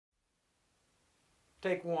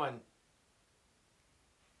Take one.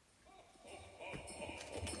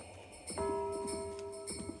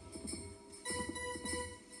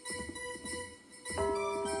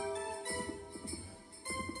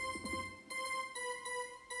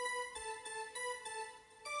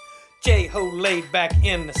 J-Ho laid back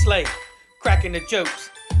in the sleigh, cracking the jokes,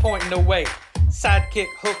 pointing the way. Sidekick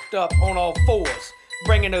hooked up on all fours,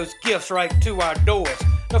 bringing those gifts right to our doors.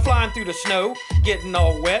 They're flying through the snow, getting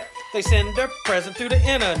all wet. They send their present through the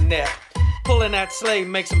internet. Pulling that sleigh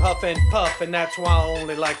makes them huff and puff, and that's why I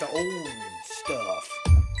only like the old stuff.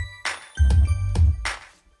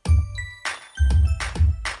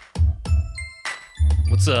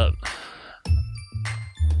 What's up?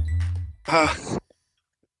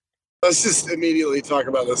 Let's just immediately talk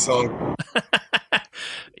about this song.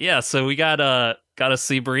 Yeah, so we got a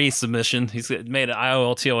Sea Breeze submission. He's made an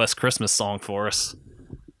IOLTOS Christmas song for us.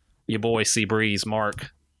 Your boy Sea Breeze,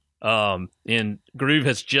 Mark. And Groove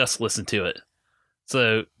has just listened to it.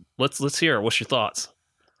 So let's hear it. What's your thoughts?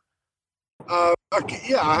 Okay,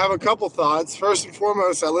 yeah, I have a couple thoughts. First and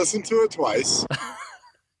foremost, I listened to it twice.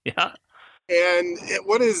 Yeah. And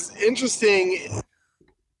what is interesting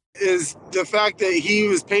is the fact that he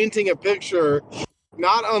was painting a picture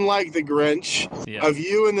not unlike the Grinch of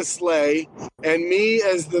you in the sleigh and me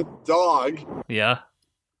as the dog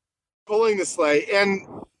pulling the sleigh. And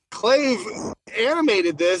Clave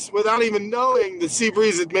animated this without even knowing that Sea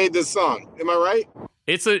Breeze had made this song. Am I right?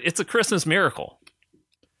 It's a Christmas miracle.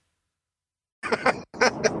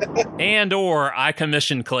 And or I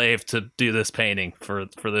commissioned Clave to do this painting for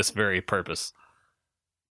this very purpose.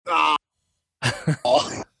 I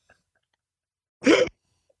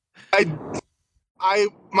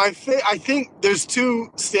think there's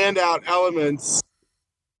two standout elements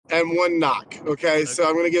and one knock. Okay, so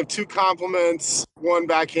I'm going to give two compliments, one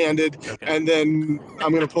backhanded, and then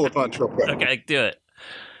I'm going to pull a punch real quick. Okay, do it.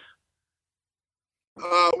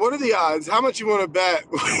 What are the odds? How much you want to bet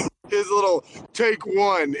his little take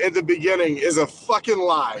one at the beginning is a fucking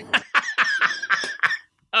lie?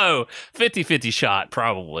 Oh, 50-50 shot,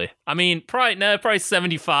 probably. I mean, probably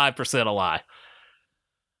 75% a lie.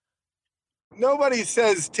 Nobody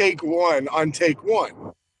says take one on take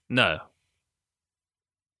one. No.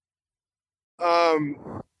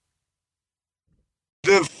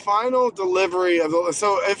 The final delivery of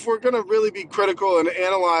so if we're going to really be critical and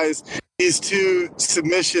analyze these two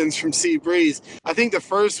submissions from Sea Breeze, I think the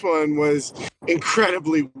first one was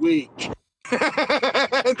incredibly weak.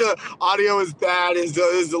 The audio was bad. His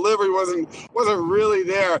delivery wasn't really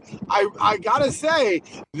there. I gotta say,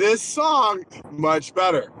 this song much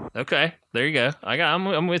better. Okay, there you go.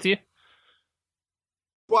 I'm with you.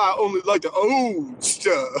 Well, I only like the old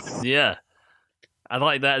stuff. Yeah, I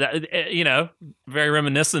like that. You know, very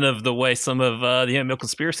reminiscent of the way some of the Ant Mill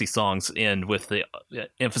Conspiracy songs end with the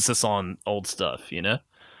emphasis on old stuff. You know.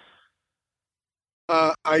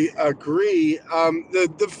 I agree.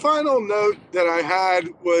 The final note that I had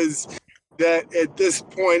was that at this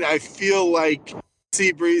point, I feel like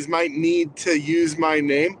Sea Breeze might need to use my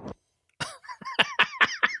name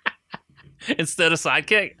instead of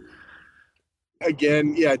Sidekick.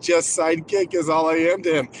 Again, yeah, just Sidekick is all I am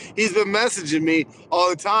to him. He's been messaging me all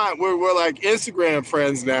the time. We're like Instagram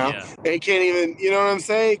friends now, and can't even, you know what I'm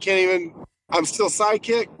saying? Can't even. I'm still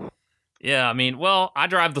Sidekick. Yeah, I mean, well, I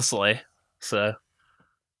drive the sleigh, so.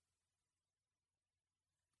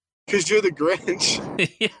 Because you're the Grinch.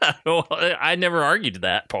 Yeah, well, I never argued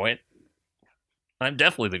that point. I'm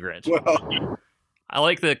definitely the Grinch. Well, I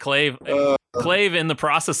like that Clave in the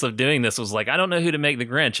process of doing this was like, I don't know who to make the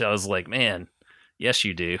Grinch. I was like, man, yes,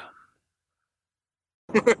 you do.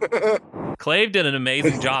 Clave did an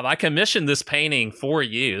amazing job. I commissioned this painting for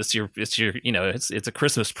you. It's your, you know, it's a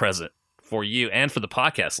Christmas present for you and for the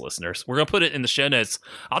podcast listeners. We're gonna put it in the show notes.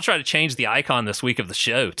 I'll try to change the icon this week of the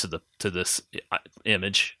show to this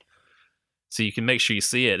image, so you can make sure you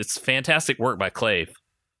see it. It's fantastic work by Clave.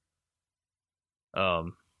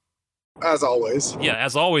 As always. Yeah,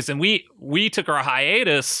 as always. And we took our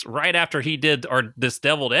hiatus right after he did this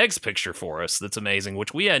deviled eggs picture for us. That's amazing,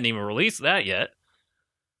 which we hadn't even released that yet.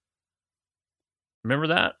 Remember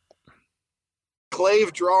that?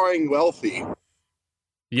 Clave drawing wealthy.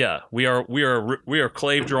 Yeah, we are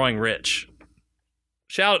Clave drawing rich.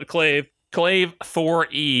 Shout out to Clave. Clave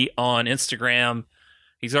 4E on Instagram.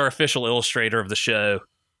 He's our official illustrator of the show.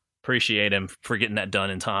 Appreciate him for getting that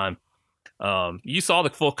done in time. You saw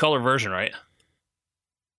the full color version, right?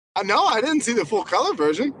 No, I didn't see the full color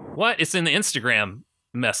version. What? It's in the Instagram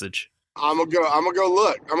message. I'm gonna go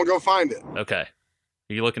look. I'm gonna go find it. Okay.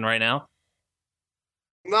 Are you looking right now?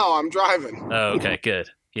 No, I'm driving. Oh, okay, good.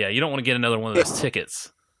 Yeah, you don't want to get another one of those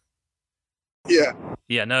tickets. Yeah.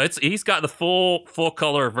 Yeah, no, he's got the full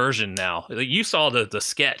color version now. You saw the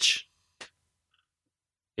sketch.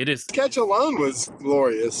 It is Sketch alone was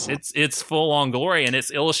glorious. it's full on glory, and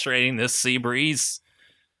it's illustrating this Sea Breeze,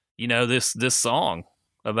 this song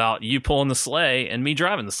about you pulling the sleigh and me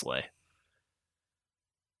driving the sleigh.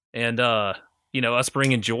 And us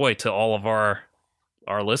bringing joy to all of our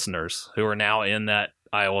listeners who are now in that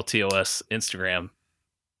IOLTOS Instagram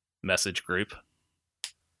message group.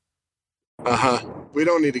 We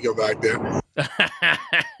don't need to go back there.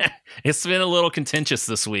 It's been a little contentious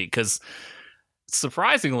this week because,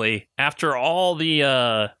 surprisingly, after all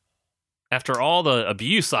the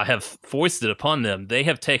abuse I have foisted upon them, they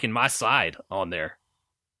have taken my side on there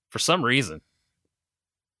for some reason.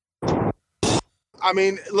 I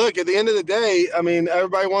mean, look, at the end of the day, I mean,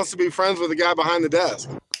 everybody wants to be friends with the guy behind the desk.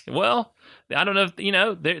 Well, I don't know if,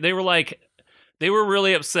 they were like, they were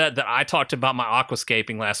really upset that I talked about my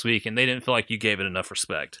aquascaping last week, and they didn't feel like you gave it enough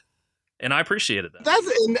respect. And I appreciated that.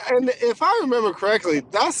 And if I remember correctly,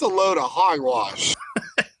 that's a load of hogwash.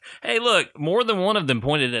 Hey, look, more than one of them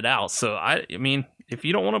pointed it out. So I mean, if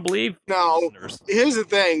you don't want to believe, no, listeners. Here's the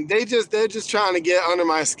thing: they're just trying to get under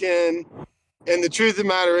my skin. And the truth of the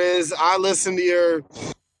matter is, I listened to your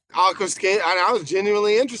aquascape, and I was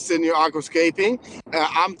genuinely interested in your aquascaping.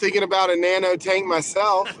 I'm thinking about a nano tank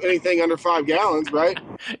myself, anything under 5 gallons, right?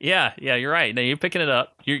 Yeah, you're right. Now you're picking it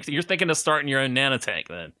up. You're thinking of starting your own nano tank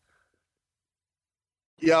then.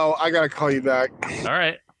 Yo, I gotta call you back. All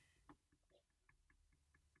right.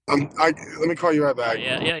 Let me call you right back.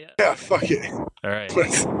 Yeah. Yeah, fuck it. All right,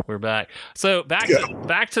 we're back. So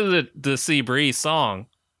back to the Sea Breeze song.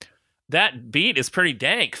 That beat is pretty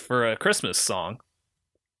dank for a Christmas song.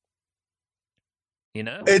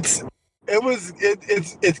 It's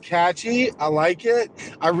catchy. I like it.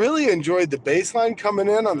 I really enjoyed the bass line coming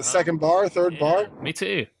in on the second bar, third bar. Me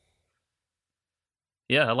too.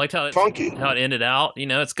 Yeah, I liked how it ended out.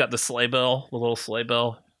 It's got the little sleigh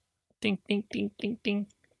bell, ding ding ding ding ding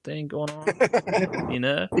thing going on.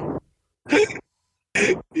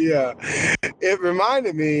 Yeah, it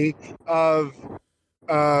reminded me of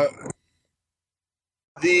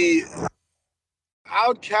the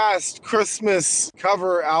Outkast Christmas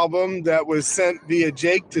cover album that was sent via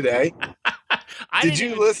Jake today. Did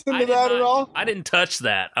you listen to that at all? I didn't touch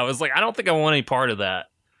that. I was like, I don't think I want any part of that.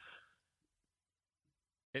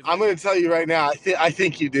 I'm going to tell you right now. I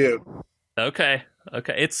think you do. Okay.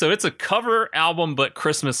 It's a cover album, but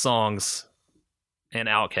Christmas songs and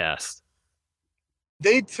Outkast.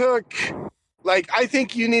 They took, I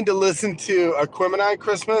think you need to listen to Aquemini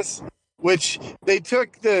Christmas, which they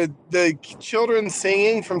took the children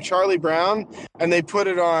singing from Charlie Brown and they put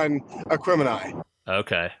it on Aquemini.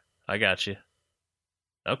 Okay, I got you.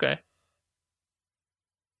 Okay.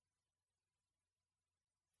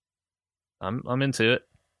 I'm into it.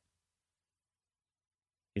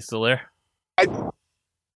 You still there?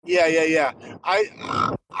 Yeah.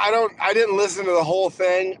 I didn't listen to the whole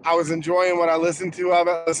thing. I was enjoying what I listened to. I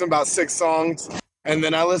listened to about 6 songs, and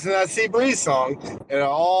then I listened to that Sea Breeze song, and it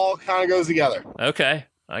all kind of goes together. Okay,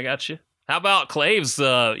 I got you. How about Clave's,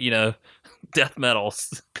 death metal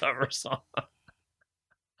cover song?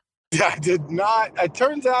 I did not. It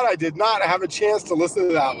turns out I did not have a chance to listen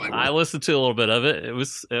to that one. I listened to a little bit of it. It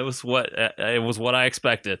was what I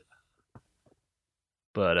expected.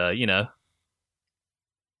 But it's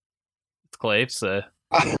Clave, so.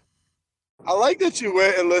 I like that you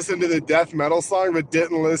went and listened to the death metal song, but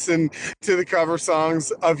didn't listen to the cover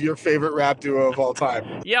songs of your favorite rap duo of all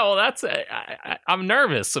time. Yeah, well, that's I'm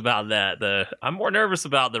nervous about that. I'm more nervous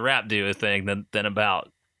about the rap duo thing than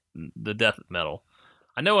about the death metal.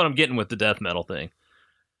 I know what I'm getting with the death metal thing.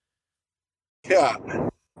 Yeah,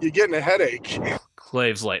 you're getting a headache.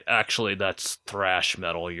 Clave's like, actually, that's thrash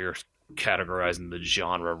metal. You're categorizing the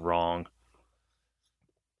genre wrong.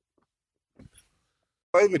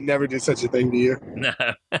 I would never do such a thing to you. No.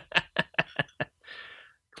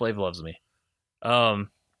 Clave loves me.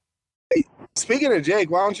 Hey, speaking of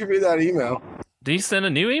Jake, why don't you read that email? Did he send a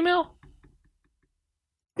new email?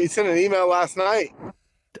 He sent an email last night.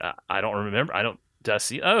 I don't remember. Did I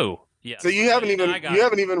see? Oh, yeah. So you haven't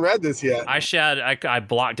even read this yet. I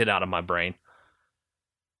blocked it out of my brain.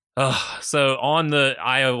 So on the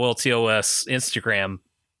IOLTOS Instagram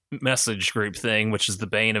message group thing, which is the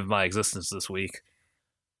bane of my existence this week,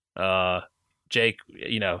 Jake,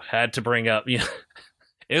 had to bring up, it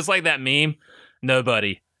was like that meme,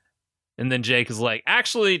 nobody. And then Jake is like,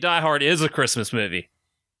 actually, Die Hard is a Christmas movie.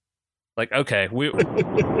 Like, okay, we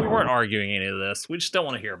weren't arguing any of this. We just don't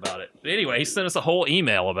want to hear about it. But anyway, he sent us a whole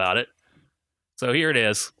email about it. So here it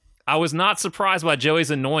is. I was not surprised by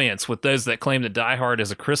Joey's annoyance with those that claim that Die Hard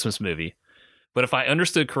is a Christmas movie. But if I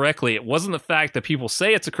understood correctly, it wasn't the fact that people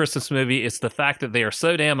say it's a Christmas movie, it's the fact that they are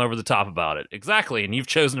so damn over the top about it. Exactly, and you've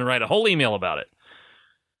chosen to write a whole email about it.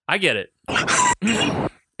 I get it.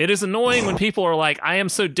 It is annoying when people are like, I am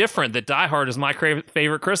so different that Die Hard is my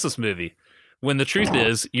favorite Christmas movie. When the truth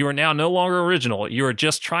is, you are now no longer original. You are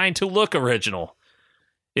just trying to look original.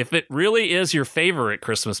 If it really is your favorite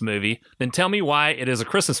Christmas movie, then tell me why it is a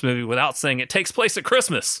Christmas movie without saying it takes place at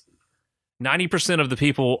Christmas. 90% of the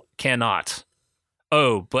people cannot.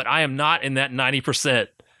 Oh, but I am not in that 90%.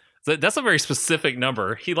 That's a very specific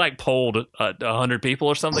number. He polled 100 people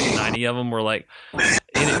or something, and 90 of them were like...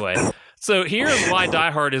 Anyway, so here's why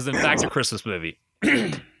Die Hard is in fact a Christmas movie.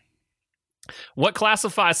 What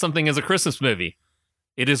classifies something as a Christmas movie?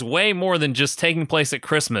 It is way more than just taking place at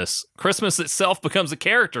Christmas. Christmas itself becomes a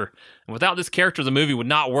character, and without this character, the movie would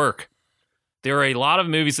not work. There are a lot of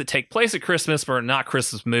movies that take place at Christmas but are not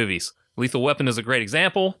Christmas movies. Lethal Weapon is a great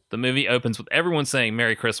example. The movie opens with everyone saying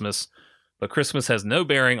Merry Christmas, but Christmas has no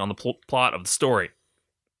bearing on the plot of the story.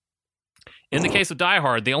 In the case of Die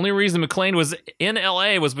Hard, the only reason McClane was in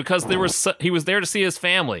L.A. was because he was there to see his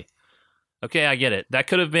family. Okay, I get it. That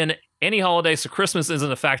could have been any holiday, so Christmas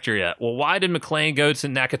isn't a factor yet. Well, why did McClane go to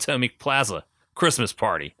Nakatomi Plaza? Christmas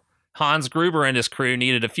party. Hans Gruber and his crew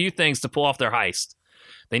needed a few things to pull off their heist.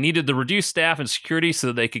 They needed the reduced staff and security so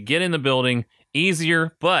that they could get in the building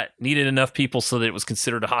easier, but needed enough people so that it was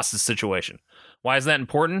considered a hostage situation. Why is that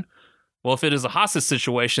important? Well, if it is a hostage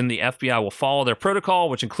situation, the FBI will follow their protocol,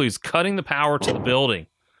 which includes cutting the power to the building.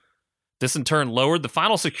 This in turn lowered the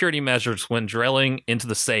final security measures when drilling into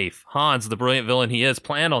the safe. Hans, the brilliant villain he is,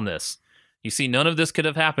 planned on this. You see, none of this could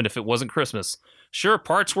have happened if it wasn't Christmas. Sure,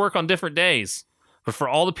 parts work on different days, but for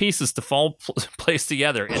all the pieces to fall place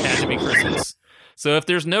together, it had to be Christmas. So if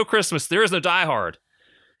there's no Christmas, there is no Die Hard.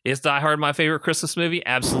 Is Die Hard my favorite Christmas movie?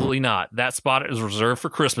 Absolutely not. That spot is reserved for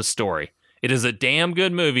Christmas Story. It is a damn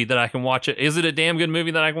good movie that I can watch. Is it a damn good movie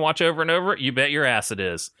that I can watch over and over? You bet your ass it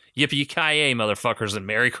is. Yippee-ki-yay, motherfuckers, and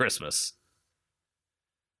Merry Christmas.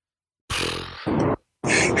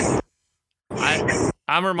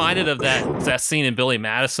 I'm reminded of that scene in Billy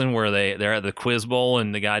Madison where they're at the quiz bowl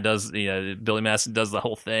and the guy does, Billy Madison does the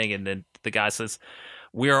whole thing, and then the guy says,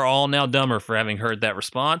 "We are all now dumber for having heard that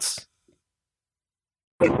response."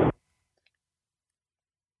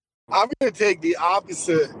 I'm going to take the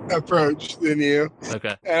opposite approach than you.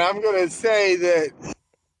 Okay. And I'm going to say that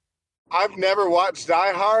I've never watched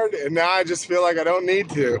Die Hard, and now I just feel like I don't need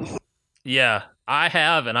to. Yeah, I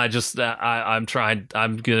have, and I just, I'm trying,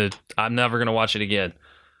 I'm never going to watch it again.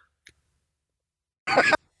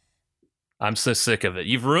 I'm so sick of it.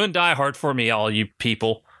 You've ruined Die Hard for me, all you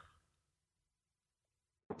people.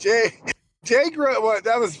 Jake wrote, what,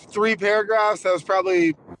 that was 3 paragraphs? That was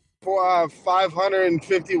probably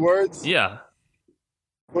 550 words? Yeah.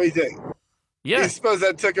 What do you think? Yeah. I suppose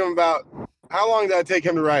that took him about, how long did that take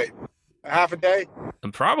him to write? A half a day?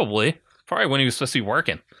 Probably when he was supposed to be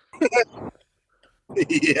working.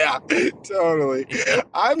 Yeah, totally.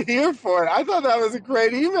 I'm here for it. I thought that was a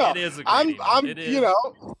great email. It is a great email. It is.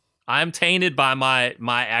 I'm tainted by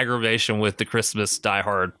my aggravation with the Christmas Die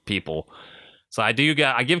Hard people. So I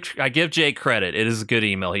give Jake credit. It is a good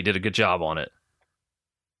email. He did a good job on it.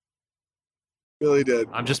 Really did.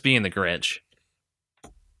 I'm just being the Grinch.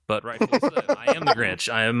 But rightfully so. I am the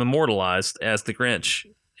Grinch. I am immortalized as the Grinch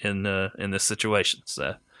in this situation.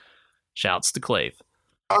 So shouts to Clave.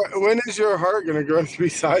 When is your heart going to grow 3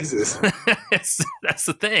 sizes? That's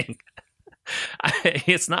the thing.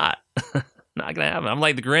 It's not going to happen. I'm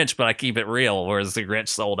like the Grinch, but I keep it real, whereas the Grinch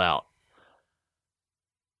sold out.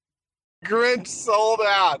 Grinch sold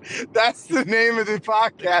out. That's the name of the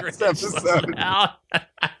podcast episode.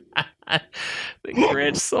 The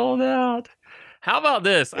Grinch sold out. How about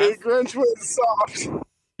this? The Grinch went soft.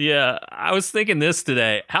 Yeah, I was thinking this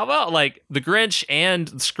today. How about like the Grinch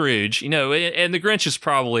and Scrooge? And the Grinch is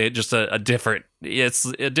probably just a different. It's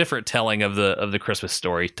a different telling of the Christmas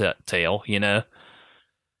story tale. In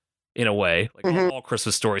a way, like all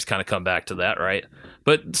Christmas stories kind of come back to that, right?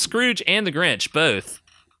 But Scrooge and the Grinch both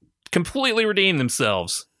completely redeem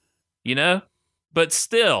themselves. But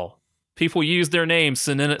still, people use their names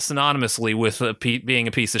synonymously with being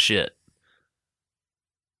a piece of shit.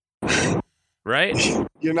 Right?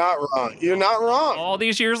 You're not wrong. All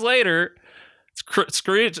these years later,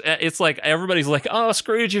 Scrooge, it's like everybody's like, "Oh,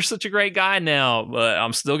 Scrooge, you're such a great guy now," but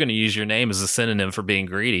I'm still going to use your name as a synonym for being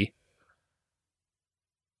greedy.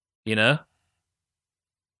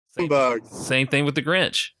 Humbug. Same thing with the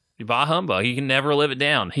Grinch. Bah humbug. He can never live it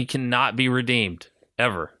down. He cannot be redeemed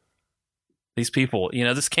ever. These people,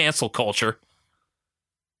 this cancel culture.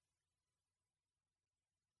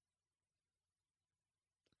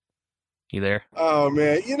 You there? Oh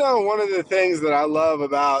man, one of the things that I love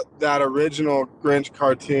about that original Grinch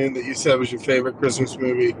cartoon that you said was your favorite Christmas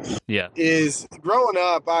movie Yeah. is growing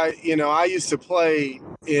up. I used to play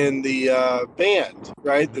in the band,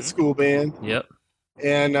 right, the school band, Yep.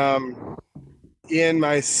 and in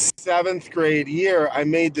my 7th grade year, I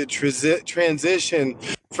made the transition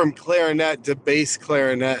from clarinet to bass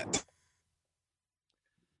clarinet.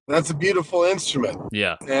 That's a beautiful instrument.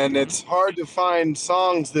 Yeah. And it's hard to find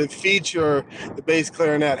songs that feature the bass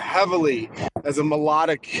clarinet heavily as a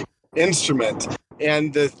melodic instrument.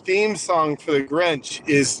 And the theme song for the Grinch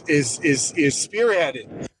is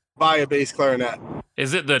spearheaded by a bass clarinet.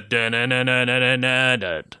 Is it the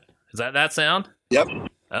da-na-na-na-na-na-na? Is that sound? Yep.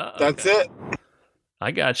 Oh, That's okay. it.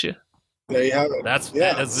 I got you. There you have it. That's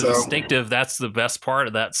distinctive. That's the best part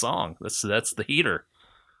of that song. That's the heater.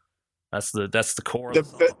 That's the core.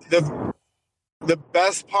 The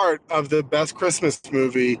best part of the best Christmas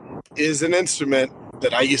movie is an instrument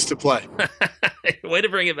that I used to play. Way to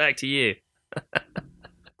bring it back to you.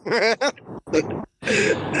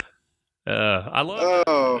 I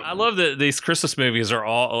love that these Christmas movies are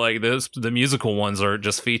all like those. The musical ones are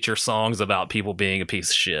just feature songs about people being a piece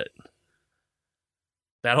of shit.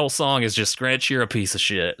 That whole song is just Grinch, you're a piece of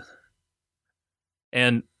shit.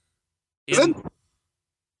 And is that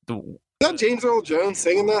James Earl Jones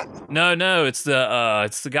singing that? No, it's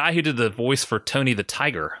the guy who did the voice for Tony the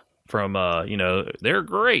Tiger from they're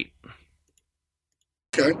great.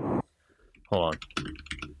 Okay. Hold on.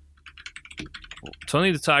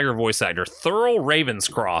 Tony the Tiger voice actor, Thurl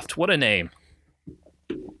Ravenscroft. What a name.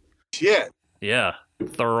 Shit. Yeah,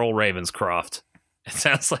 Thurl Ravenscroft. It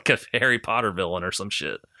sounds like a Harry Potter villain or some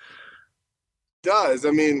shit. Does.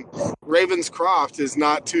 I mean, Ravenscroft is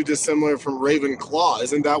not too dissimilar from Ravenclaw.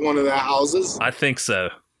 Isn't that one of the houses? I think so.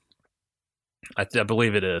 I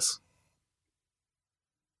believe it is.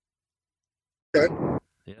 Okay.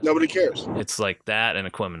 Yeah. Nobody cares. It's like that and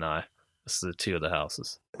Equimini. It's the two of the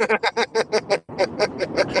houses.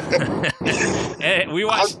 Hey, we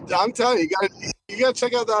watched. I'm telling you, you gotta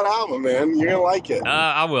check out that album, man. You're gonna like it.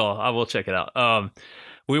 I will check it out.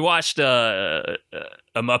 We watched a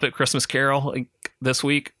Muppet Christmas Carol this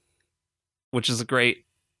week, which is a great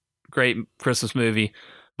Christmas movie.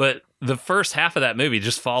 But the first half of that movie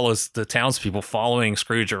just follows the townspeople following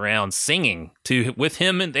Scrooge around, singing with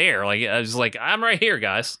him in there. Like I was like, I'm right here,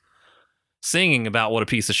 guys, singing about what a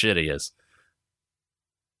piece of shit he is.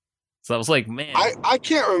 So I was like, man, I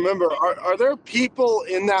can't remember. Are there people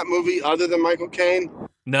in that movie other than Michael Caine?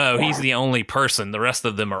 No, he's the only person. The rest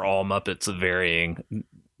of them are all Muppets of varying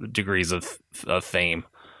degrees of fame.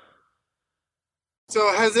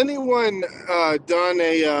 So has anyone done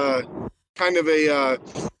a kind of a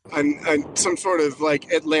some sort of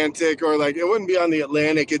like Atlantic, or like it wouldn't be on the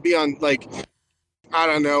Atlantic, it'd be on like, I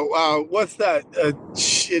don't know, what's that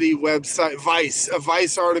shitty website, a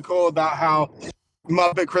Vice article about how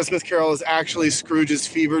Muppet Christmas Carol is actually Scrooge's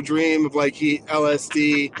fever dream of like he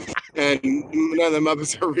LSD and none of the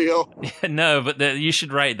Muppets are real. No, but you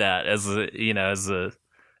should write that as a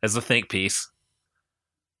think piece.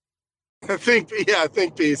 Think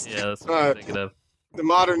piece. Yeah, that's what I'm thinking of. The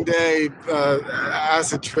modern day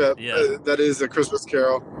acid trip that is A Christmas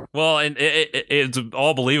Carol. Well, and it's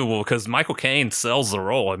all believable because Michael Caine sells the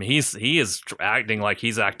role. I mean, he is acting like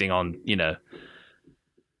he's acting on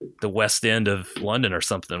the West End of London or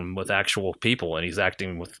something with actual people, and he's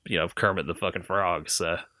acting with Kermit the fucking Frog.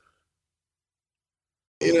 So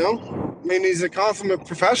I mean, he's a consummate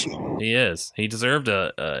professional. He is. He deserved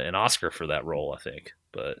an Oscar for that role, I think.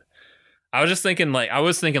 But I was thinking,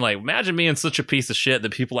 imagine being such a piece of shit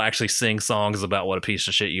that people actually sing songs about what a piece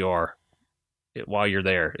of shit you are while you're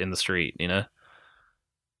there in the street, It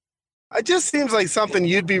just seems like something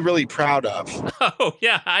you'd be really proud of. Oh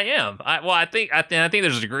yeah, I am. I think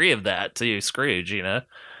there's a degree of that to Scrooge. I'd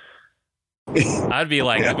be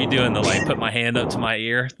doing the put my hand up to my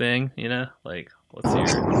ear thing. Like let's hear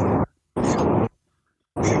it.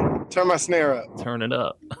 Turn my snare up. Turn it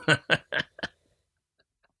up.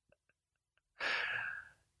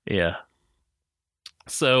 Yeah.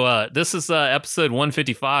 So this is episode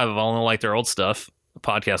 155 of All in Like Their Old Stuff, a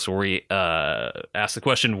podcast where we ask the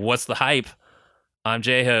question, "What's the hype?" I'm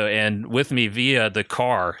J-Ho, and with me via the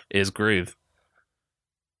car is Groove.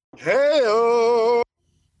 Hey-o!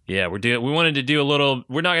 Yeah, we wanted to do a little.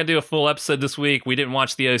 We're not gonna do a full episode this week. We didn't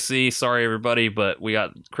watch the OC. Sorry, everybody, but we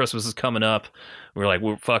got Christmas is coming up. We're like,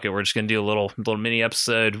 fuck it. We're just gonna do a little mini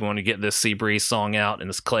episode. We want to get this Sea Breeze song out and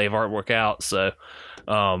this Clave artwork out. So,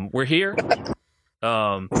 we're here.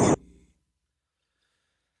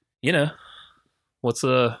 What's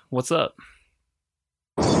up?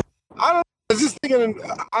 I don't know. It's just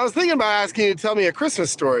thinking about asking you to tell me a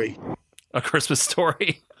Christmas story. A Christmas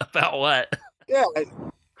story about what? Yeah,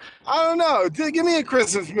 I don't know. Give me a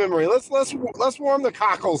Christmas memory. Let's warm the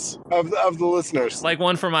cockles of the listeners. Like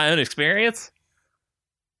one from my own experience?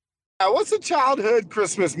 What's a childhood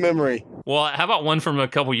Christmas memory? Well, how about one from a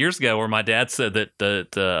couple years ago where my dad said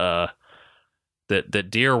that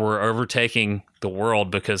deer were overtaking the world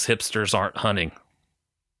because hipsters aren't hunting.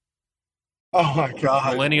 Oh my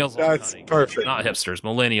God. Millennials aren't That's hunting. perfect. Not hipsters.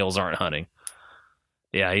 Millennials aren't hunting.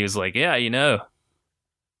 Yeah, he was like, yeah, deer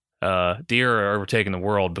are overtaking the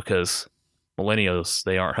world because millennials,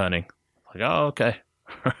 they aren't hunting. Like, oh, okay.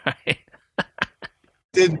 Right.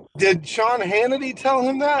 Did Sean Hannity tell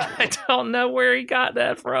him that? I don't know where he got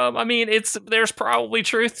that from. I mean, there's probably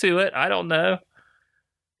truth to it. I don't know.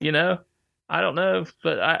 I don't know,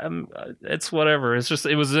 but it's whatever. It's just,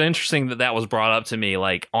 it was interesting that was brought up to me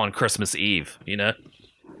like on Christmas Eve, Yeah.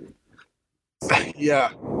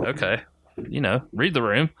 Okay. Read the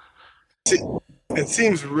room. It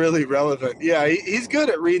seems really relevant. Yeah, he's good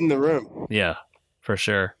at reading the room. Yeah, for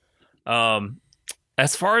sure.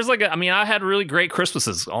 As far as I had really great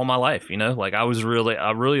Christmases all my life, like I was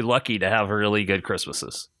really lucky to have really good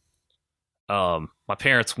Christmases. My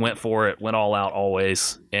parents went for it, went all out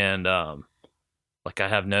always. And, I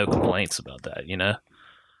have no complaints about that,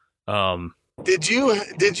 Did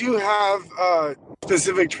you have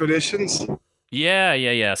specific traditions?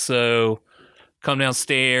 Yeah. So come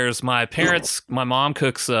downstairs. My mom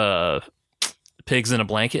cooks pigs in a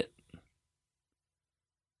blanket.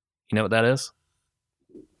 You know what that is?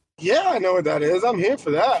 Yeah, I know what that is. I'm here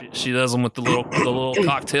for that. She does them with the little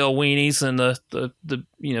cocktail weenies and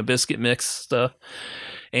the biscuit mix stuff,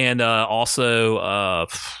 and also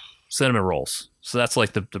cinnamon rolls. So that's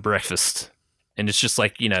like the breakfast, and it's just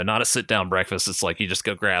like not a sit down breakfast. It's like you just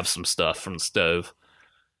go grab some stuff from the stove,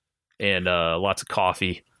 and lots of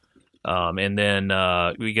coffee, and then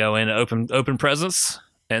we go in and open presents,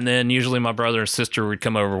 and then usually my brother and sister would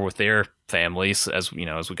come over with their families as we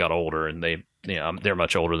got older, and they're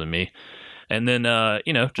much older than me, and then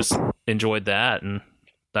just enjoyed that, and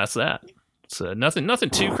that's that. So nothing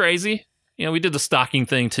too crazy. We did the stocking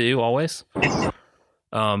thing too, always.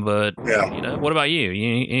 But yeah. What about you?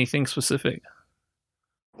 Anything specific?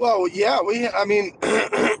 Well, yeah,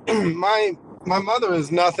 my mother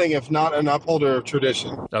is nothing if not an upholder of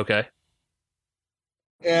tradition. Okay.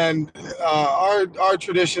 And our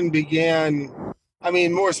tradition began.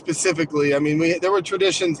 More specifically, there were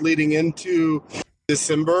traditions leading into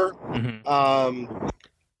December. Mm-hmm.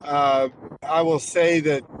 I will say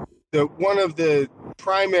that one of the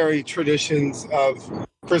primary traditions of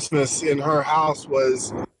Christmas in her house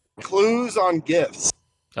was clues on gifts.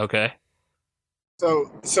 Okay.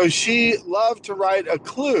 So she loved to write a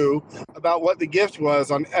clue about what the gift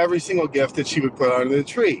was on every single gift that she would put under the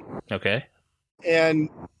tree. Okay. And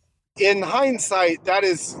in hindsight, that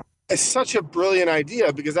is such a brilliant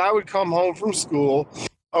idea, because I would come home from school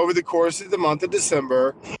over the course of the month of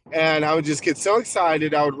December, and I would just get so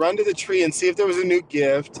excited. I would run to the tree and see if there was a new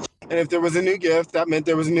gift. And if there was a new gift, that meant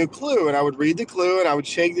there was a new clue. And I would read the clue, and I would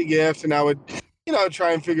shake the gift, and I would,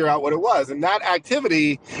 try and figure out what it was. And that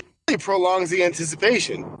activity really prolongs the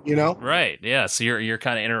anticipation, Right. Yeah. So you're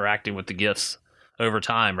kind of interacting with the gifts over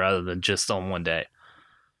time rather than just on one day.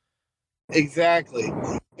 Exactly.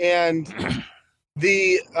 And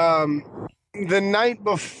the night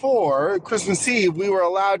before Christmas Eve, we were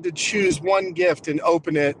allowed to choose one gift and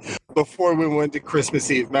open it before we went to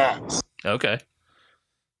Christmas Eve Mass. Okay.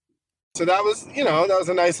 So that was,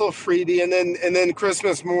 a nice little freebie. And then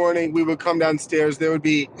Christmas morning, we would come downstairs. There would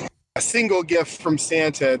be a single gift from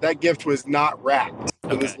Santa. That gift was not wrapped.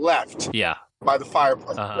 It was left by the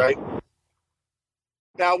fireplace, right?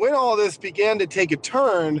 Now, when all this began to take a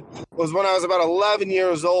turn was when I was about 11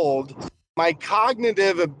 years old. My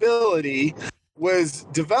cognitive ability was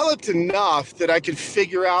developed enough that I could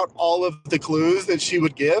figure out all of the clues that she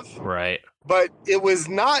would give. Right. But it was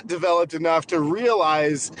not developed enough to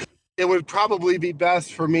realize it would probably be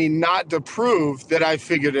best for me not to prove that I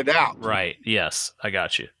figured it out. Right. Yes, I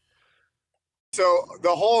got you. So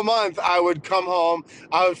the whole month I would come home,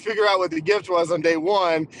 I would figure out what the gift was on day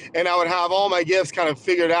one, and I would have all my gifts kind of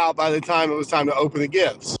figured out by the time it was time to open the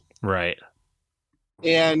gifts. Right.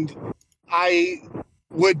 And I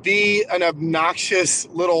would be an obnoxious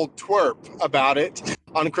little twerp about it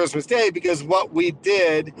on Christmas Day, because what we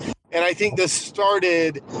did, and I think this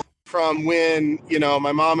started from when,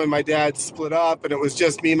 my mom and my dad split up, and it was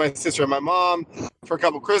just me, my sister, and my mom for a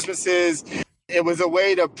couple Christmases. It was a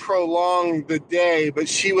way to prolong the day, but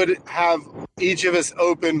she would have each of us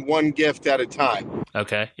open one gift at a time.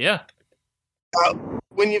 Okay. Yeah.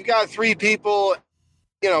 when you've got 3 people,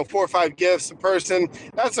 4 or 5 gifts a person,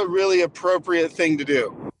 that's a really appropriate thing to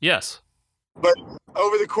do. Yes. But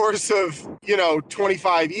over the course of,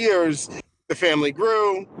 25 years, the family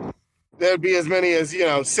grew. There'd be as many as,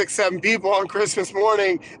 6, 7 people on Christmas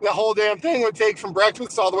morning. The whole damn thing would take from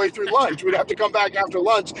breakfast all the way through lunch. We'd have to come back after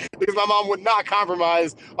lunch because my mom would not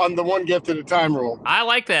compromise on the 1 gift at a time rule. I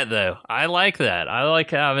like that, though. I like that. I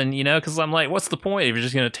like having, because I'm like, what's the point if you're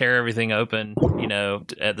just going to tear everything open,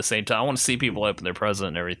 at the same time? I want to see people open their present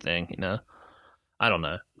and everything, I don't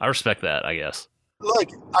know. I respect that, I guess. Look,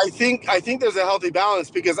 I think there's a healthy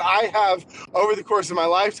balance because I have, over the course of my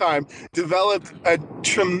lifetime, developed a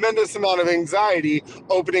tremendous amount of anxiety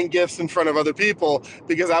opening gifts in front of other people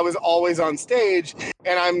because I was always on stage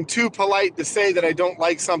and I'm too polite to say that I don't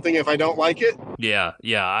like something if I don't like it. Yeah.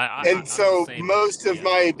 So most of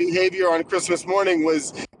my behavior on Christmas morning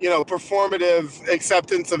was, performative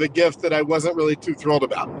acceptance of a gift that I wasn't really too thrilled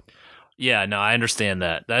about. Yeah, no, I understand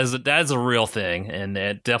that. That is a real thing, and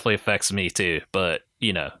it definitely affects me too. But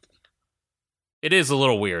it is a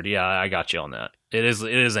little weird. Yeah, I got you on that. It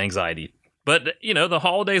is anxiety, but the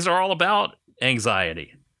holidays are all about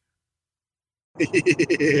anxiety.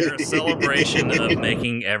 They're a celebration of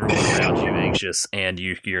making everyone around you anxious, and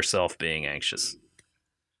you yourself being anxious.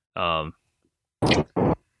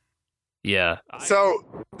 Yeah.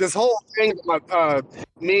 So this whole thing about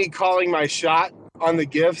me calling my shot on the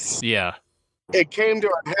gifts. Yeah. It came to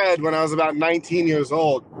a head when I was about 19 years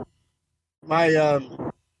old. My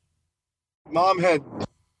mom had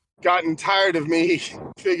gotten tired of me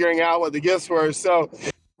figuring out what the gifts were, so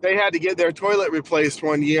they had to get their toilet replaced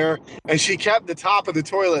one year, and she kept the top of the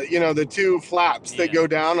toilet, the 2 flaps that go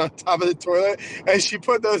down on top of the toilet, and she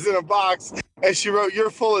put those in a box, and she wrote,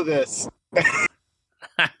 "You're full of this."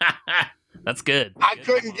 That's good. I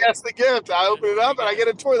couldn't guess the gift. I open it up, and I get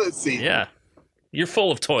a toilet seat. Yeah. You're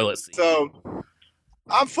full of toilet seat. So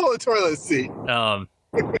I'm full of toilet seat.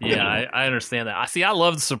 Yeah, I understand that. I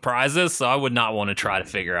love the surprises, so I would not want to try to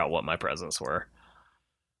figure out what my presents were.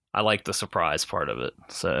 I like the surprise part of it.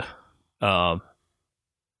 So, but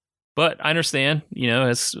I understand,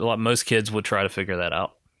 it's a lot, most kids would try to figure that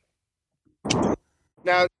out.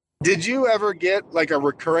 Now, did you ever get like a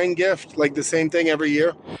recurring gift, like the same thing every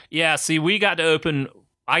year? Yeah, see, I got to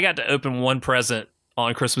open one present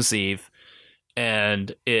on Christmas Eve.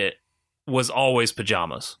 And it was always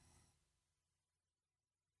pajamas.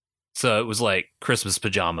 So it was like Christmas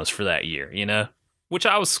pajamas for that year, which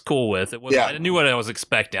I was cool with. It was, I knew what I was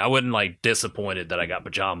expecting. I wasn't like disappointed that I got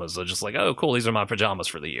pajamas. I was just like, oh, cool, these are my pajamas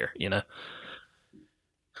for the year, And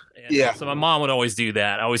yeah. So my mom would always do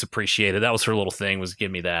that. I always appreciated it. That was her little thing, was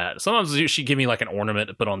give me that. Sometimes she'd give me like an ornament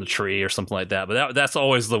to put on the tree or something like that. But that's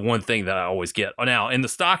always the one thing that I always get. Now, in the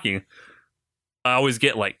stocking, I always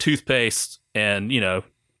get like toothpaste and,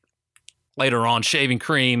 later on shaving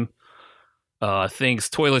cream, things,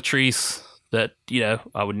 toiletries that,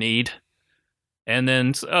 I would need. And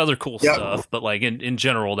then other cool stuff. But like in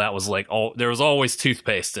general, that was like there was always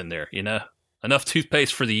toothpaste in there, enough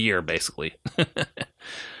toothpaste for the year, basically.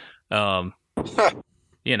 What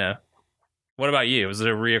about you? Was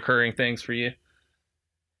there reoccurring things for you?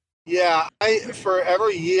 Yeah, for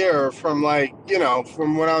every year from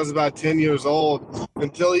from when I was about 10 years old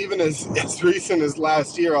until even as recent as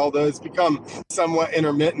last year, although it's become somewhat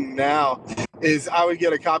intermittent now, is I would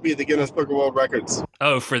get a copy of the Guinness Book of World Records.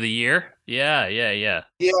 Oh, for the year? Yeah. Yeah,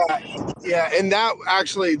 and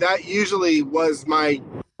that usually was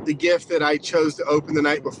the gift that I chose to open the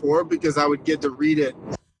night before because I would get to read it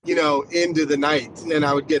into the night, and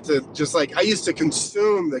I would get to I used to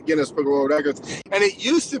consume the Guinness Book of World Records, and it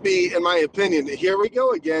used to be, in my opinion, here we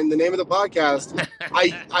go again, the name of the podcast,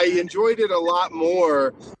 I enjoyed it a lot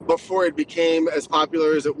more before it became as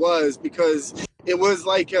popular as it was, because it was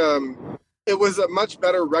it was a much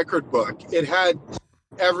better record book. It had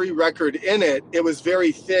every record in it. It was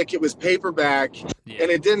very thick. It was paperback, and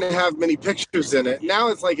it didn't have many pictures in it. Now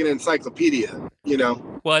it's like an encyclopedia,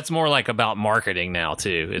 Well, it's more like about marketing now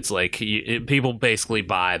too. It's like people basically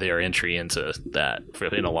buy their entry into that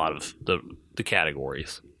in a lot of the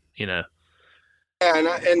categories, And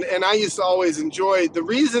I used to always enjoy. The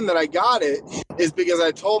reason that I got it is because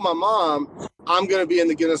I told my mom I'm going to be in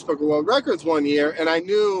the Guinness Book of World Records one year, and I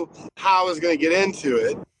knew how I was going to get into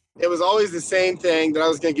it. It was always the same thing that I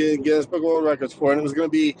was going to get in Guinness Book of World Records for, and it was going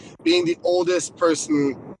to be being the oldest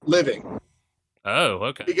person living. Oh,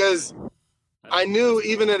 okay. Because I knew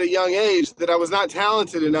even at a young age that I was not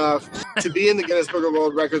talented enough to be in the Guinness Book of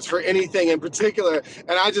World Records for anything in particular.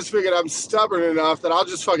 And I just figured I'm stubborn enough that I'll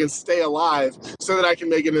just fucking stay alive so that I can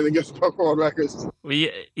make it in the Guinness Book of World Records. Well,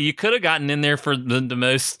 you could have gotten in there for the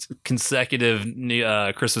most consecutive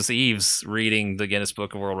Christmas Eves reading the Guinness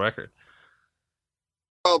Book of World Record.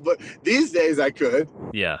 Oh, but these days I could.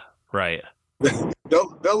 Yeah, right.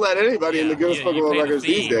 They'll let anybody in the Guinness Book of World Records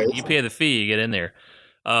these days. You pay the fee, you get in there.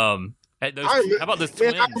 How about those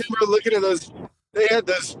twins? twins? I remember looking at those. They had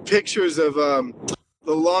those pictures of the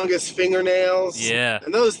longest fingernails. Yeah.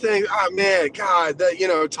 And those things. Oh man, God,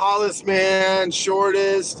 tallest man,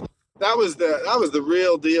 shortest. That was the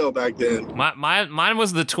real deal back then. Mine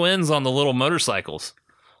was the twins on the little motorcycles.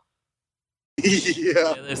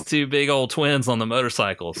 Yeah. There's two big old twins on the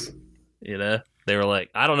motorcycles. They were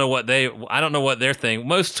like, I don't know what their thing.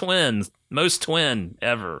 Most twin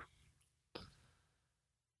ever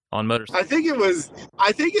on motorcycles. I think it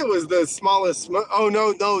was the smallest. Oh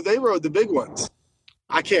no, they rode the big ones.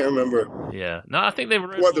 I can't remember. Yeah, no, I think they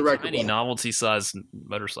were what the record tiny was. Novelty-sized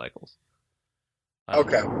motorcycles.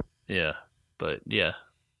 Okay. Yeah, but yeah.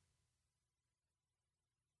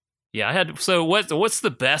 Yeah, I had. So what's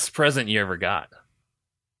the best present you ever got?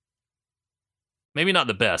 Maybe not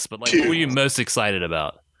the best, but like, what were you most excited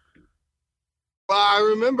about? Well, I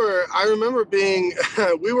remember being.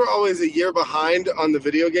 We were always a year behind on the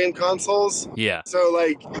video game consoles. Yeah. So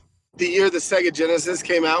like, the year the Sega Genesis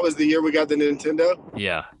came out was the year we got the Nintendo.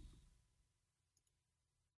 Yeah.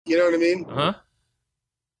 You know what I mean? Uh-huh.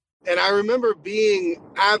 And I remember being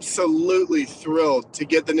absolutely thrilled to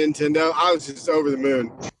get the Nintendo. I was just over the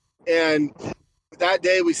moon. And that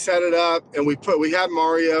day we set it up and we had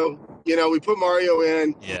Mario, we put Mario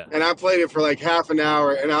in. Yeah. And I played it for like half an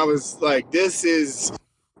hour and I was like, this is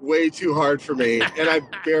way too hard for me. And I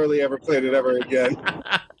barely ever played it ever again.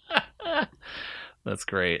 That's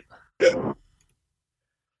great. What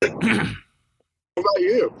about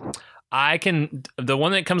you? The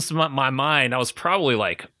one that comes to my mind, I was probably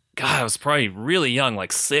really young,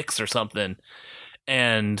 like 6 or something.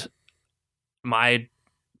 And my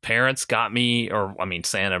parents got me,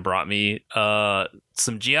 Santa brought me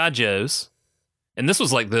some G.I. Joes. And this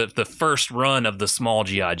was like the first run of the small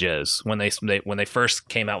G.I. Joes when they first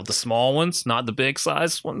came out with the small ones, not the big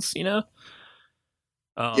size ones, Yep.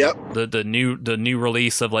 The new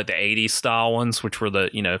release of like the 80s style ones, which were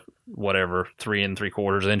the, whatever, 3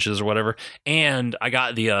 3/4 inches or whatever. And I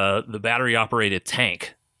got the battery operated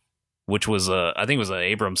tank, which was I think it was an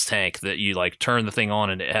Abrams tank that you like turn the thing on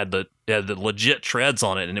and it had the legit treads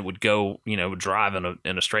on it and it would go, drive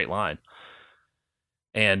in a straight line.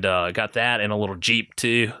 And got that and a little Jeep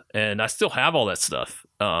too. And I still have all that stuff.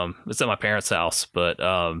 It's at my parents' house, but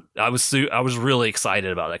I was really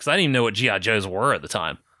excited about that because I didn't even know what G.I. Joes were at the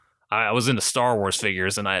time. I was into Star Wars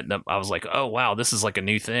figures, and I was like, oh wow, this is like a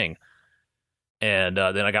new thing. And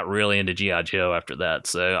then I got really into G.I. Joe after that,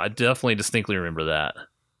 so I definitely distinctly remember that.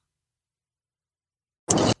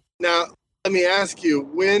 Now, let me ask you: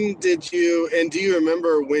 when did you, and do you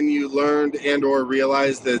remember when you learned and or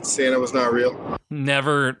realized that Santa was not real?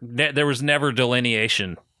 Never. There was never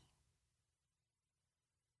delineation.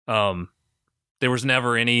 There was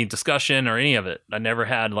never any discussion or any of it. I never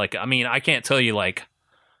had I can't tell you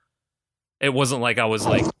it wasn't like I was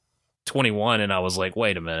like 21 and I was like,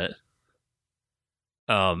 wait a minute.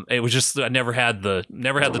 It was just, I never had the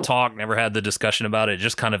talk, never had the discussion about it. It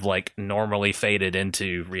just kind of like normally faded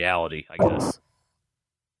into reality, I guess.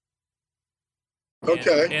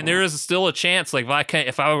 Okay. And there is still a chance, like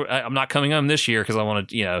I'm not coming home this year because I want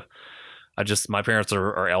to, my parents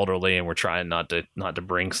are elderly and we're trying not to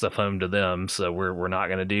bring stuff home to them. So we're not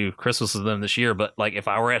going to do Christmas with them this year. But like if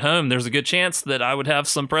I were at home, there's a good chance that I would have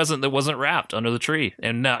some present that wasn't wrapped under the tree.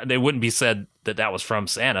 And now they wouldn't be said that was from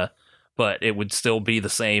Santa, but it would still be the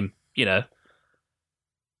same, the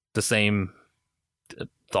same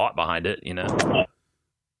thought behind it,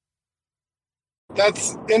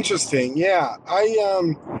 That's interesting. Yeah.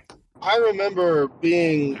 I remember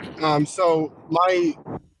being, so I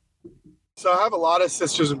have a lot of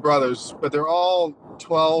sisters and brothers, but they're all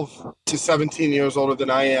 12 to 17 years older than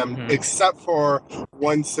I am, except for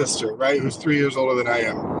one sister, right, who's 3 years older than I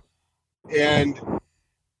am. And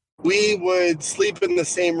we would sleep in the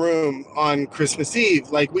same room on Christmas Eve.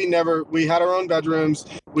 Like we had our own bedrooms.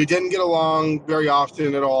 We didn't get along very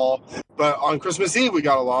often at all. But on Christmas Eve, we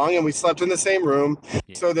got along and we slept in the same room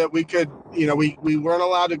so that we could, we weren't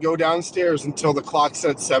allowed to go downstairs until the clock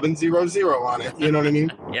said 7:00 on it. You know what I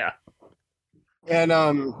mean? Yeah. And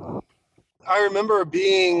I remember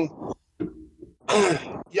being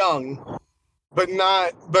young, but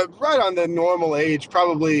right on the normal age,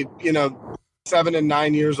 probably, 7 and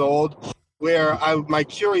 9 years old, where my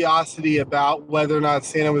curiosity about whether or not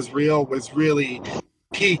Santa was real was really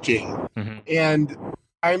peaking. Mm-hmm. And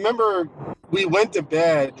I remember we went to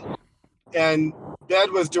bed, and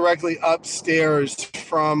bed was directly upstairs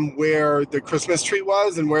from where the Christmas tree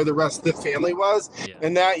was and where the rest of the family was. Yeah.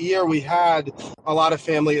 And that year we had a lot of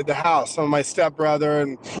family at the house, some of my stepbrother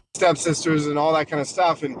and stepsisters and all that kind of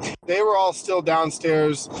stuff. And they were all still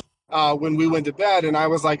downstairs when we went to bed. And I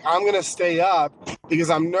was like, I'm going to stay up because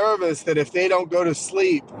I'm nervous that if they don't go to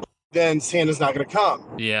sleep, then Santa's not going to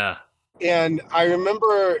come. Yeah. And I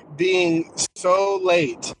remember being so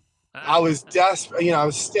late. I was desperate, I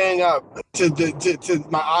was staying up to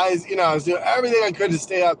my eyes, I was doing everything I could to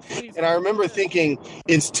stay up. And I remember thinking,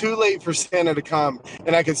 it's too late for Santa to come.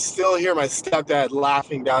 And I could still hear my stepdad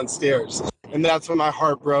laughing downstairs. And that's when my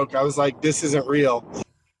heart broke. I was like, this isn't real.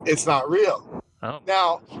 It's not real. Oh.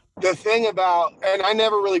 Now, the thing about, and I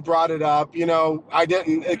never really brought it up, I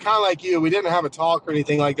didn't, kind of like you, we didn't have a talk or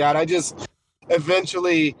anything like that. I just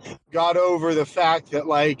eventually got over the fact that,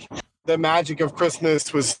 like, the magic of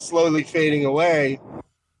Christmas was slowly fading away,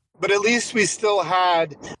 but at least we still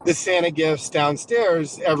had the Santa gifts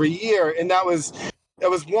downstairs every year, and that was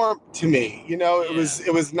warm to me.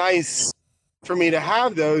 It was nice for me to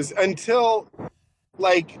have those until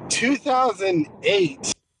like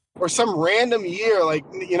 2008 or some random year, like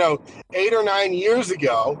 8 or 9 years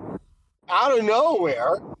ago, out of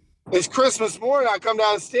nowhere. It's Christmas morning. I come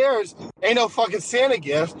downstairs, ain't no fucking Santa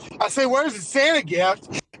gift. I say, where's the Santa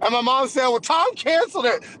gift? And my mom said, well, Tom canceled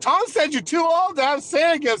it. Tom said you're too old to have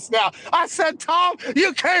Santa gifts now. I said, Tom,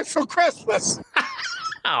 you canceled Christmas.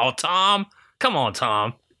 Oh, Tom. Come on,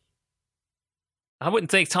 Tom. I wouldn't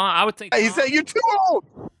think Tom. I would think He Tom, said, you're too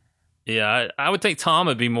old. Yeah, I would think Tom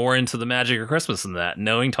would be more into the magic of Christmas than that,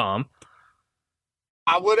 knowing Tom.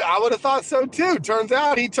 I would have thought so too. Turns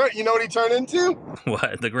out you know what he turned into?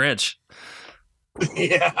 What? The Grinch.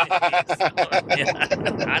 Yeah. Yeah.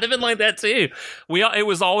 I'd have been like that too. It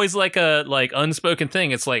was always like a unspoken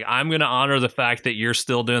thing. It's like, I'm going to honor the fact that you're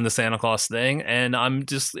still doing the Santa Claus thing, and I'm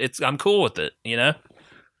cool with it, It's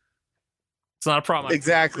not a problem.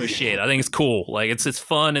 Exactly. I appreciate it. I think it's cool. Like, it's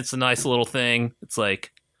fun. It's a nice little thing. It's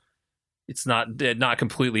like, it's not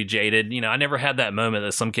completely jaded. I never had that moment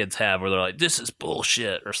that some kids have where they're like, this is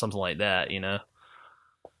bullshit or something like that,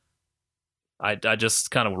 I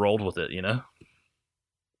just kind of rolled with it,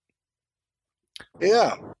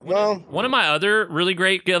 Yeah. Well, one of my other really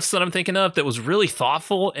great gifts that I'm thinking of that was really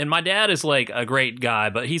thoughtful, and my dad is like a great guy,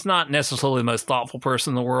 but he's not necessarily the most thoughtful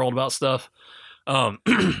person in the world about stuff. But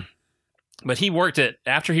he worked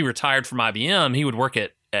after he retired from IBM, he would work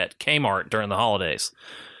at Kmart during the holidays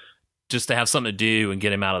just to have something to do and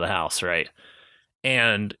get him out of the house, right?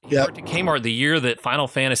 And he worked at Kmart the year that Final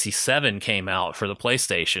Fantasy VII came out for the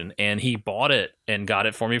PlayStation, and he bought it and got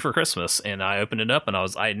it for me for Christmas. And I opened it up, and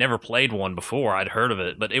I had never played one before. I'd heard of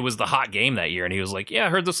it, but it was the hot game that year. And he was like, "Yeah, I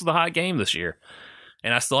heard this was the hot game this year."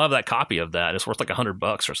 And I still have that copy of that. It's worth like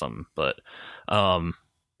 $100 or something. But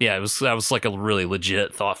yeah, that was like a really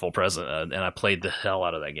legit, thoughtful present, and I played the hell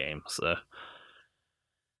out of that game. So.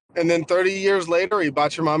 And then 30 years later, he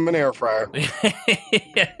bought your mom an air fryer.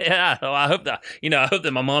 Yeah, well, I hope that I hope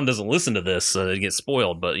that my mom doesn't listen to this so they get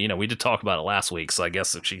spoiled. But we did talk about it last week, so I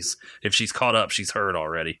guess if she's caught up, she's heard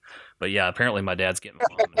already. But yeah, apparently my dad's getting my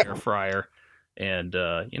mom an air fryer, and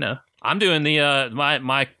I'm doing the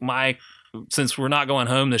my since we're not going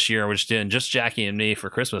home this year, we're just doing just Jackie and me for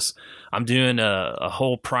Christmas. I'm doing a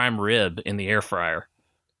whole prime rib in the air fryer.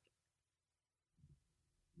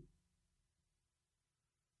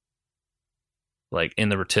 Like in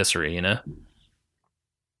the rotisserie,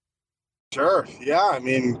 Sure. Yeah. I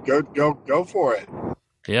mean, go for it.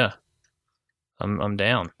 Yeah. I'm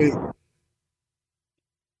down. I've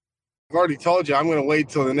already told you I'm going to wait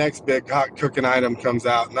till the next big hot cooking item comes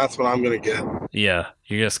out, and that's what I'm going to get. Yeah.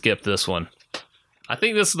 You're going to skip this one. I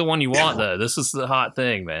think this is the one you want, though. This is the hot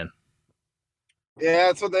thing, man. Yeah,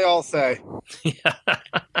 that's what they all say. Yeah.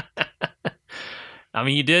 I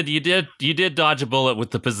mean, you did dodge a bullet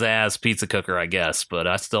with the pizzazz pizza cooker, I guess, but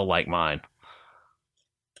I still like mine.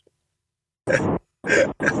 You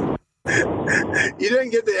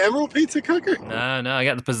didn't get the Emerald pizza cooker? No, I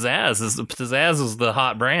got the pizzazz. The pizzazz is the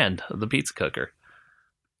hot brand of the pizza cooker.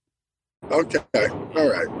 Okay, all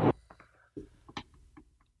right.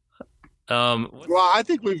 Well, I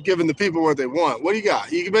think we've given the people what they want. What do you got?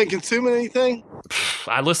 You been consuming anything?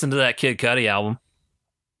 I listened to that Kid Cudi album.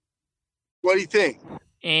 What do you think?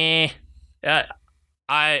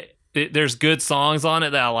 There's good songs on it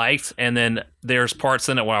that I liked, and then there's parts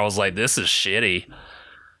in it where I was like, this is shitty.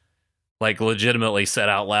 Like, legitimately said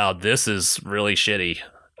out loud, this is really shitty.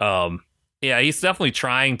 Yeah, he's definitely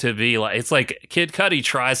trying to be like, it's like Kid Cudi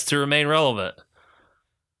tries to remain relevant.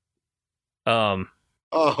 Oh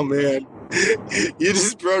man, you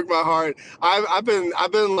just broke my heart. I've been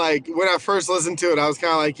like, when I first listened to it, I was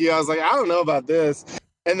kind of like you. I was like, I don't know about this,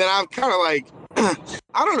 and then I'm kind of like,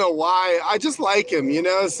 I don't know why. I just like him, you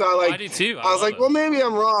know. So like, I do too. I was like, well, maybe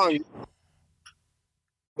I'm wrong.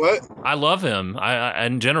 What? I love him. I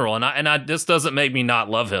in general, and I this doesn't make me not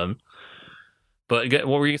love him. But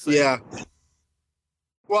what were you saying? Yeah.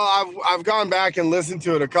 Well, I've gone back and listened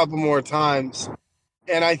to it a couple more times,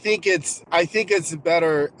 and I think it's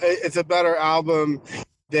better. It's a better album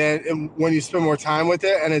than when you spend more time with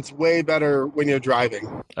it, and it's way better when you're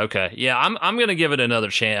driving. Okay, yeah, I'm gonna give it another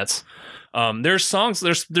chance. There's songs,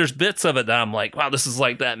 there's bits of it that I'm like, wow, this is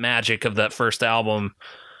like that magic of that first album,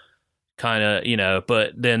 kind of, you know.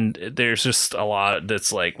 But then there's just a lot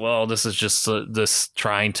that's like, well, this is just this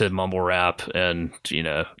trying to mumble rap, and you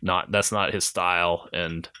know, that's not his style,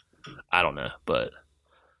 and I don't know, but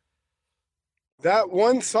that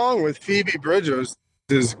one song with Phoebe Bridgers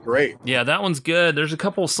is great. Yeah, that one's good. There's a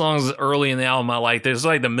couple of songs early in the album I like. There's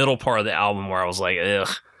like the middle part of the album where I was like,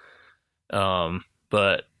 ugh.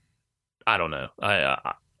 But I don't know.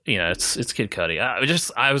 I you know, it's Kid Cudi.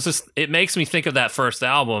 I was just it makes me think of that first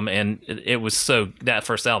album, and it was that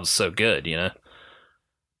first album's so good, you know.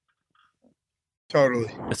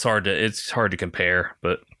 Totally. It's hard to compare,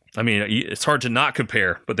 but I mean, it's hard to not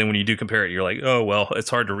compare. But then when you do compare it, you're like, oh well, it's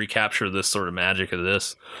hard to recapture this sort of magic of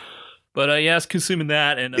this. But yeah, I was consuming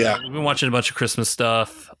that, and we've been watching a bunch of Christmas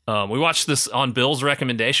stuff. We watched this on Bill's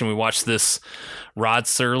recommendation. We watched this Rod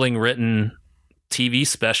Serling written TV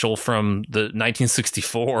special from the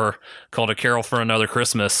 1964 called A Carol for Another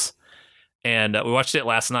Christmas, and we watched it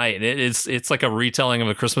last night. And it's like a retelling of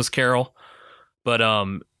A Christmas Carol, but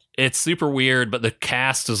it's super weird. But the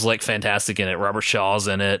cast is like fantastic in it. Robert Shaw's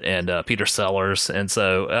in it, and Peter Sellers, and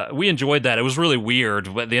so we enjoyed that. It was really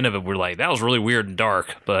weird, but at the end of it, we're like, that was really weird and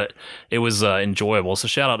dark, but it was enjoyable. So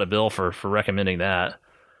shout out to Bill for recommending that.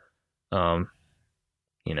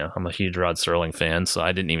 You know, I'm a huge Rod Serling fan, so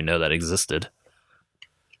I didn't even know that existed.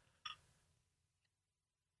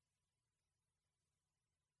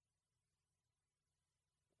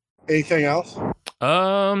 Anything else?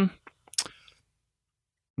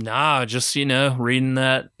 Nah, just, you know, reading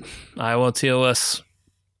that Iowa TOS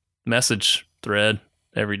message thread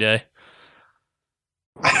every day.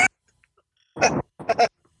 That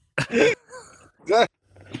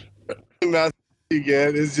message you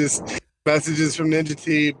get is just messages from Ninja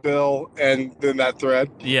T, Bill, and then that thread.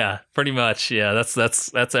 Yeah, pretty much. Yeah,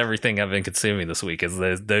 that's everything I've been consuming this week is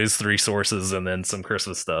those three sources and then some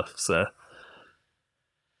Christmas stuff. So,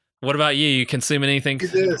 what about you? You consuming anything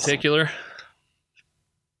in particular?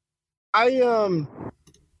 Did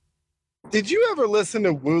you ever listen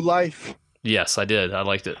to Woo Life? Yes, I did. I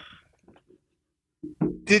liked it.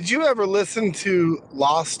 Did you ever listen to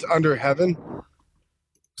Lost Under Heaven?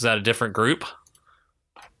 Was that a different group?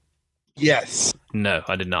 Yes. No,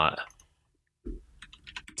 I did not.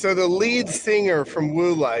 So the lead singer from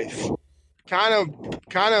Woo Life, kind of,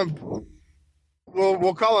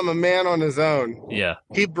 we'll call him a man on his own. Yeah.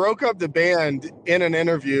 He broke up the band in an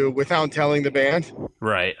interview without telling the band.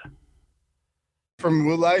 Right. From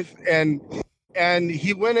Woo Life, and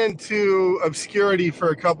he went into obscurity for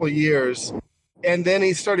a couple of years, and then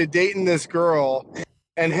he started dating this girl,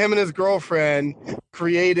 and him and his girlfriend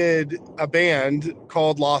created a band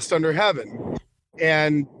called Lost Under Heaven,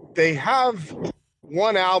 and they have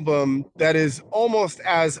one album that is almost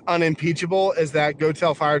as unimpeachable as that Go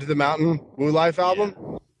Tell Fire to the Mountain Woo Life album.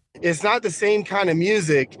 Yeah. It's not the same kind of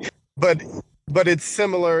music, but it's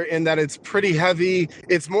similar in that it's pretty heavy.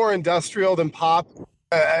 It's more industrial than pop.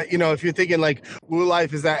 You know, if you're thinking like Woo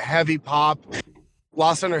Life is that heavy pop,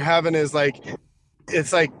 Lost Under Heaven is like,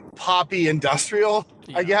 it's like poppy industrial,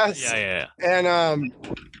 yeah. I guess. Yeah. And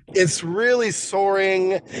it's really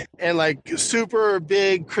soaring and like super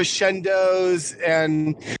big crescendos,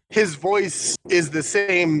 and his voice is the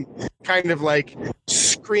same kind of like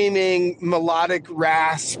screaming melodic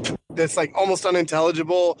rasp that's like almost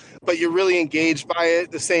unintelligible, but you're really engaged by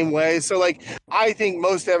it the same way. So like, I think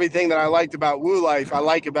most everything that I liked about Woo Life, I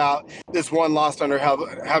like about this one Lost Under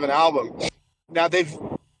Heaven album. Now they've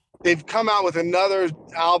come out with another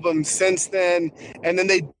album since then, and then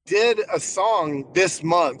they did a song this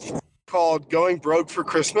month called Going Broke for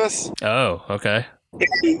Christmas. Oh, okay.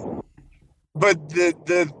 But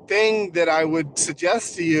the thing that I would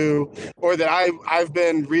suggest to you, or that I've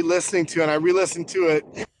been re-listening to, and I re-listened to it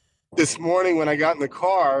this morning when I got in the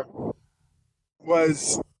car,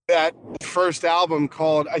 was that first album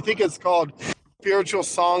called, I think it's called spiritual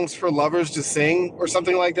songs for lovers to sing or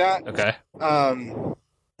something like that. Okay.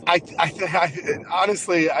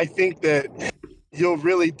 Honestly, I think that you'll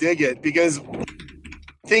really dig it because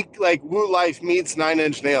think like Woo Life meets Nine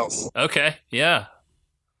Inch Nails. Okay. Yeah.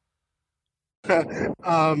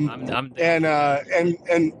 I'm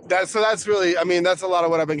and that's really, I mean, that's a lot of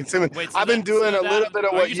what I've been consuming. Wait, I've been doing a little bit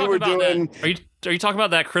of what you were doing. Are you talking about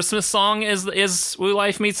that Christmas song? Is Woo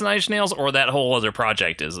Life meets Nine Inch Nails, or that whole other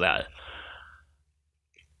project? Is that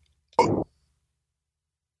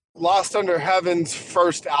Lost Under Heaven's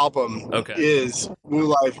first album? Okay. Is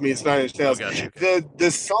Woo Life meets Nine Inch Nails. Got you.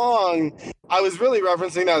 The song, I was really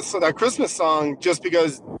referencing that Christmas song just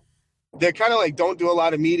because they're kind of like don't do a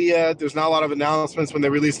lot of media. There's not a lot of announcements when they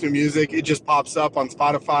release new music. It just pops up on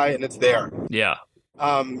Spotify and it's there. Yeah.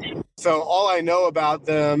 So all I know about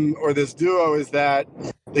them or this duo is that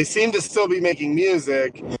they seem to still be making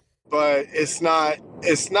music, but it's not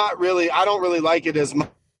really, I don't really like it as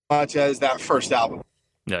much as that first album.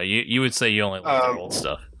 No, you would say you only like their old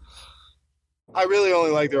stuff. I really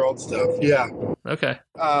only like their old stuff. Yeah. Okay.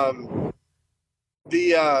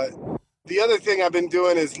 The other thing I've been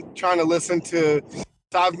doing is trying to listen to.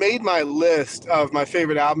 So I've made my list of my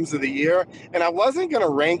favorite albums of the year, and I wasn't gonna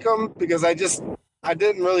rank them because I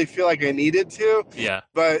didn't really feel like I needed to. Yeah.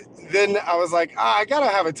 But then I was like, I gotta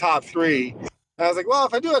have a top 3. And I was like, well,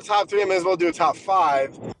 if I do a top 3, I may as well do a top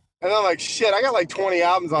 5. And then I'm like, shit, I got like 20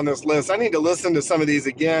 albums on this list. I need to listen to some of these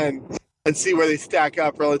again and see where they stack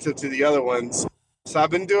up relative to the other ones. So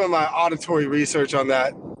I've been doing my auditory research on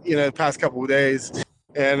that, the past couple of days.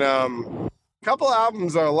 And a couple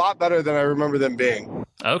albums are a lot better than I remember them being.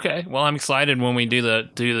 Okay. Well, I'm excited when we do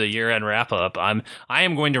the year-end wrap-up. I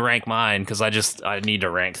am going to rank mine because I need to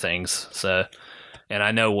rank things. So, and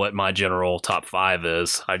I know what my general top 5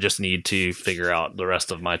 is. I just need to figure out the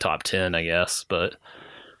rest of my top 10, I guess. But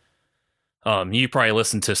you probably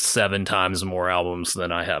listened to 7 times more albums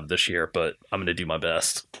than I have this year, but I'm going to do my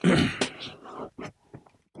best.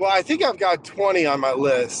 Well, I think I've got 20 on my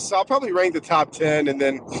list, so I'll probably rank the top 10 and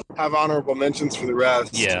then have honorable mentions for the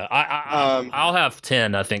rest. Yeah, I'll have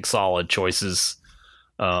 10, I think, solid choices.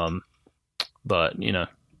 But, We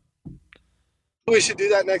should do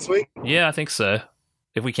that next week? Yeah, I think so.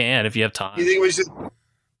 If we can, if you have time. You think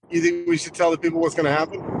we should tell the people what's going to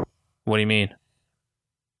happen? What do you mean?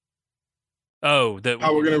 Oh,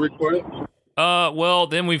 how we're going to record it? Well,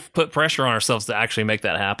 then we've put pressure on ourselves to actually make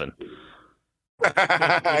that happen. Which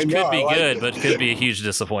could be good, but could be a huge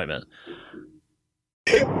disappointment.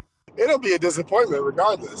 It'll be a disappointment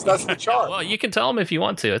regardless. That's the charm. Well, you can tell them if you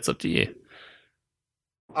want to. It's up to you.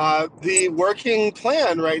 The working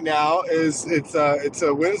plan right now is it's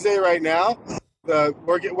a Wednesday right now.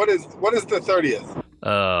 What is the 30th?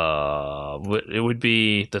 It would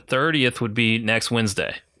be the 30th. Would be next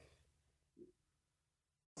Wednesday.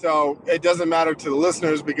 So it doesn't matter to the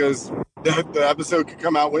listeners because the episode could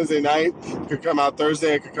come out Wednesday night, it could come out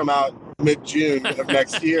Thursday, it could come out mid-June of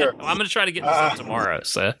next year. Well, I'm going to try to get this up tomorrow.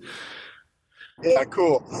 So yeah,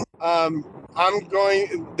 cool.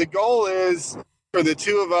 The goal is for the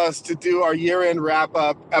two of us to do our year-end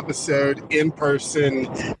wrap-up episode in person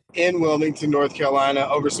in Wilmington, North Carolina,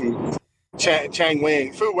 over some Chang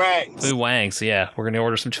Wing, Fu Wangs. Fu Wangs, yeah. We're going to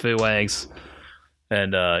order some Fu Wangs.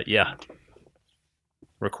 And, yeah.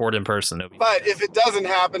 Record in person. But if it doesn't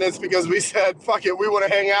happen, it's because we said, fuck it, we want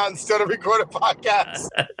to hang out instead of record a podcast.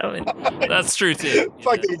 I mean, that's true, too.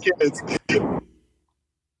 Fucking kids.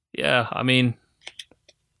 Yeah, I mean,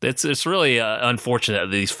 it's really unfortunate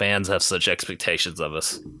that these fans have such expectations of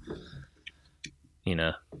us.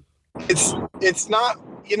 It's not,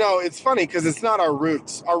 it's funny because it's not our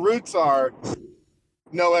roots. Our roots are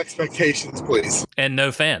no expectations, please. And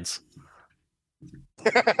no fans.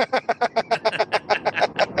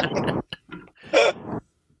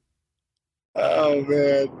 Oh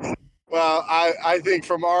man. Well, I think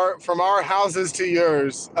from our houses to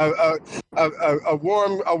yours, a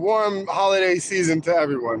warm holiday season to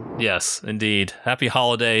everyone. Yes, indeed. Happy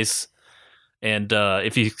holidays, and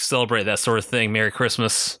if you celebrate that sort of thing, Merry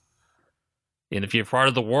Christmas. And if you're part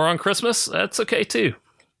of the war on Christmas, that's okay too.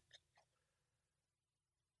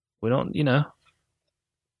 We don't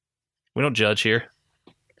judge here.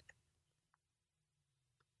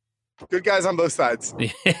 Good guys on both sides.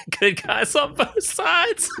 Good guys on both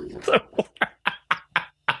sides.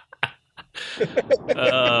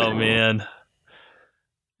 Oh man.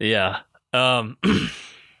 Yeah. Well,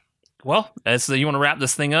 as you want to wrap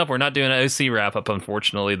this thing up, we're not doing an OC wrap up,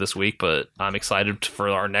 unfortunately, this week, but I'm excited for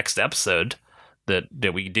our next episode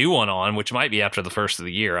that we do one on, which might be after the first of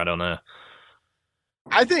the year. I don't know.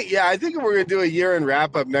 I think we're gonna do a year-end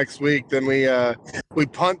wrap-up next week. Then we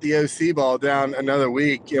punt the OC ball down another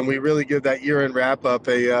week, and we really give that year-end wrap-up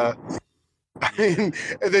a. I mean,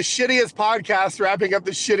 the shittiest podcast wrapping up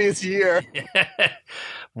the shittiest year.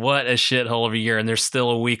 What a shithole of a year, and there's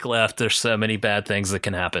still a week left. There's so many bad things that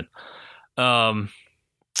can happen.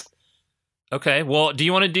 Okay, well, do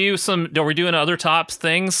you want to do are we doing other tops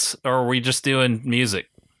things, or are we just doing music?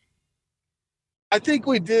 I think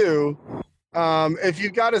we do. If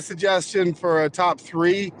you've got a suggestion for a top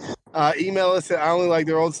 3, email us at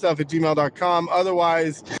IonlyLikeTheirOldStuff@gmail.com.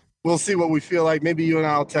 Otherwise, we'll see what we feel like. Maybe you and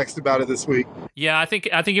I'll text about it this week. Yeah, I think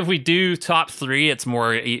if we do top 3, it's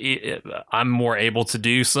more. I'm more able to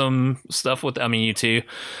do some stuff with. I mean, you too.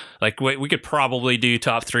 Like we could probably do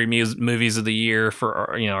top 3 movies of the year for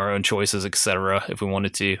our own choices, etc. If we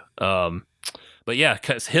wanted to. But yeah,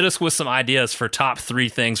 hit us with some ideas for top 3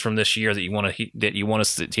 things from this year that you want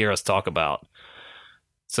us to hear us talk about.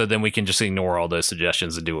 So then we can just ignore all those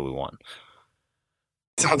suggestions and do what we want.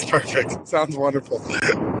 Sounds perfect. Sounds wonderful.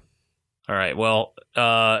 All right. Well,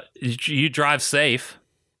 you drive safe,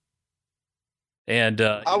 and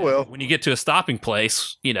I will. When you get to a stopping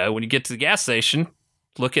place, when you get to the gas station,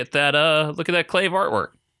 look at that Clave artwork.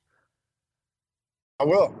 I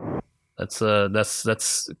will.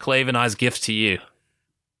 That's Clave and I's gift to you.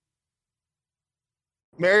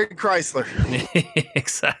 Merry Chrysler.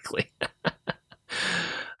 Exactly.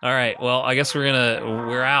 All right. Well, I guess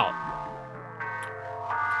we're out.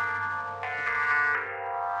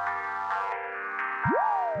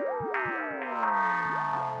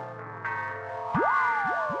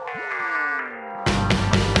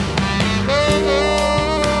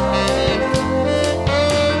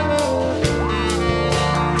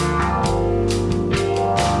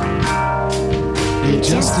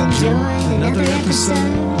 Just enjoy another episode.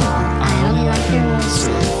 I only like your old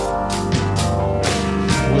stuff.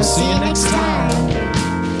 We'll see you next time.